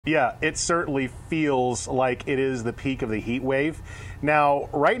Yeah, it certainly feels like it is the peak of the heat wave. Now,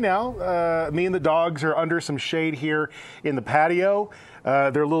 right now, me and the dogs are under some shade here in the patio.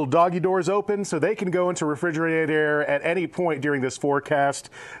 Their little doggy doors open so they can go into refrigerated air at any point during this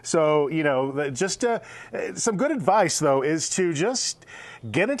forecast. So, you know, just some good advice, though, is to just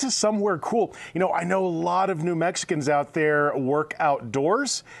get into somewhere cool. You know, I know a lot of New Mexicans out there work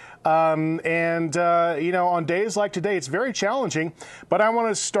outdoors. You know, on days like today, it's very challenging, but I want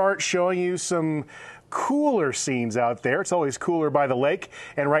to start showing you some cooler scenes out there. It's always cooler by the lake.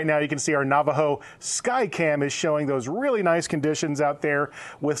 And right now you can see our Navajo sky cam is showing those really nice conditions out there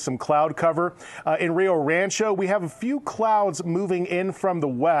with some cloud cover. In Rio Rancho, we have a few clouds moving in from the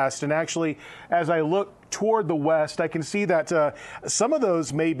west. And actually, as I look toward the west, I can see that some of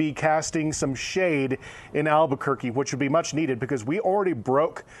those may be casting some shade in Albuquerque, which would be much needed because we already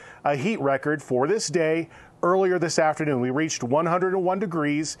broke a heat record for this day earlier this afternoon. We reached 101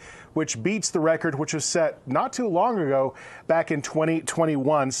 degrees, which beats the record which was set not too long ago back in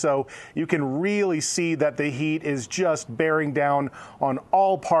 2021. So you can really see that the heat is just bearing down on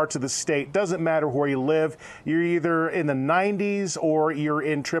all parts of the state. Doesn't matter where you live. You're either in the 90s or you're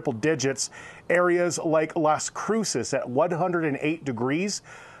in triple digits. Areas like Las Cruces at 108 degrees.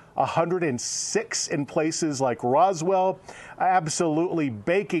 106 in places like Roswell, absolutely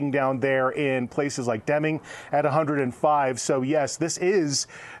baking down there in places like Deming at 105. So yes, this is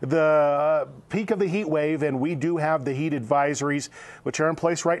the peak of the heat wave, and we do have the heat advisories, which are in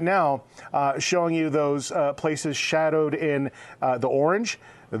place right now, showing you those places shadowed in the orange.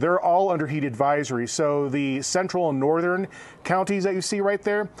 They're all under heat advisory. So the central and northern counties that you see right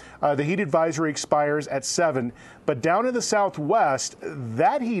there, the heat advisory expires at 7. But down in the southwest,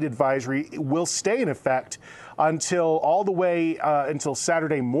 that heat advisory will stay in effect until all the way until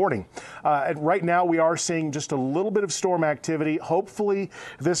Saturday morning. And right now we are seeing just a little bit of storm activity. Hopefully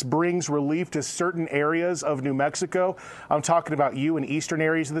this brings relief to certain areas of New Mexico. I'm talking about you in eastern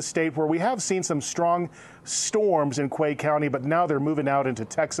areas of the state where we have seen some strong storms in Quay County, but now they're moving out into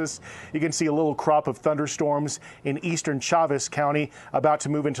Texas. You can see a little crop of thunderstorms in eastern Chavez County about to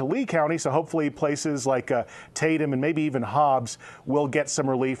move into Lee County. So hopefully places like Tatum and maybe even Hobbs will get some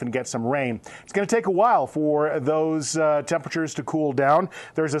relief and get some rain. It's going to take a while for those temperatures to cool down.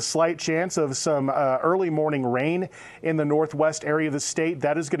 There's a slight chance of some early morning rain in the northwest area of the state.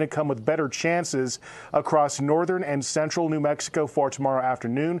 That is going to come with better chances across northern and central New Mexico for tomorrow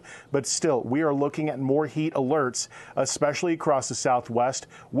afternoon. But still, we are looking at more heat alerts, especially across the southwest,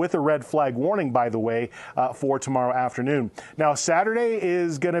 with a red flag warning, by the way, for tomorrow afternoon. Now, Saturday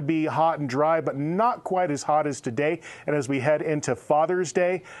is going to be hot and dry, but not quite as hot as today. And as we head into Father's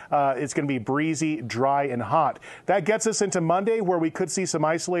Day, it's going to be breezy, dry, and hot. That gets us into Monday, where we could see some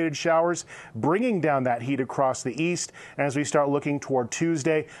isolated showers, bringing down that heat across the east. And as we start looking toward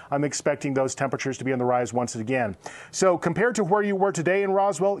Tuesday, I'm expecting those temperatures to be on the rise once again. So compared to where you were today in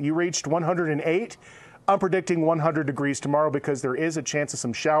Roswell, you reached 108. I'm predicting 100 degrees tomorrow because there is a chance of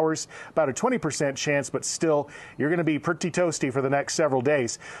some showers, about a 20% chance, but still, you're going to be pretty toasty for the next several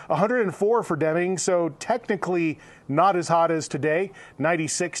days. 104 for Deming, so technically not as hot as today.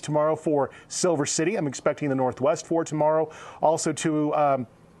 96 tomorrow for Silver City. I'm expecting the Northwest for tomorrow. Also to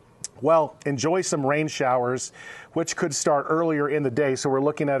well, enjoy some rain showers, which could start earlier in the day. So we're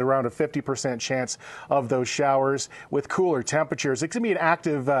looking at around a 50% chance of those showers with cooler temperatures. It's going to be an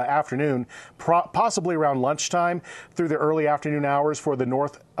active afternoon, possibly around lunchtime through the early afternoon hours for the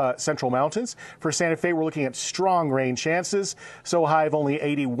north central mountains. For Santa Fe, we're looking at strong rain chances, so high of only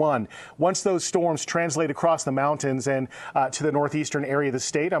 81. Once those storms translate across the mountains and to the northeastern area of the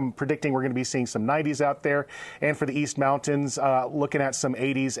state, I'm predicting we're going to be seeing some 90s out there. And for the East Mountains, looking at some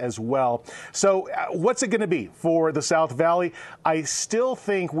 80s as well. So what's it going to be for the South Valley? I still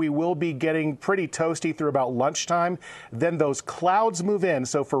think we will be getting pretty toasty through about lunchtime. Then those clouds move in.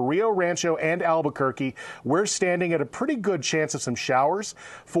 So for Rio Rancho and Albuquerque, we're standing at a pretty good chance of some showers.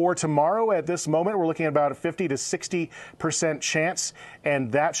 For tomorrow, at this moment, we're looking at about a 50 to 60% chance,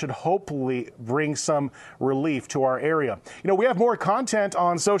 and that should hopefully bring some relief to our area. You know, we have more content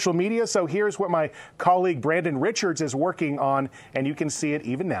on social media, so here's what my colleague Brandon Richards is working on, and you can see it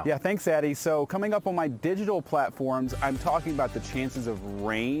even now. Yeah, thanks, Addy. So coming up on my digital platforms, I'm talking about the chances of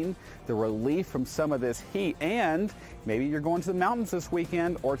rain, the relief from some of this heat, and maybe you're going to the mountains this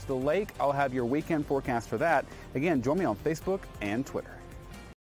weekend or to the lake. I'll have your weekend forecast for that. Again, join me on Facebook and Twitter.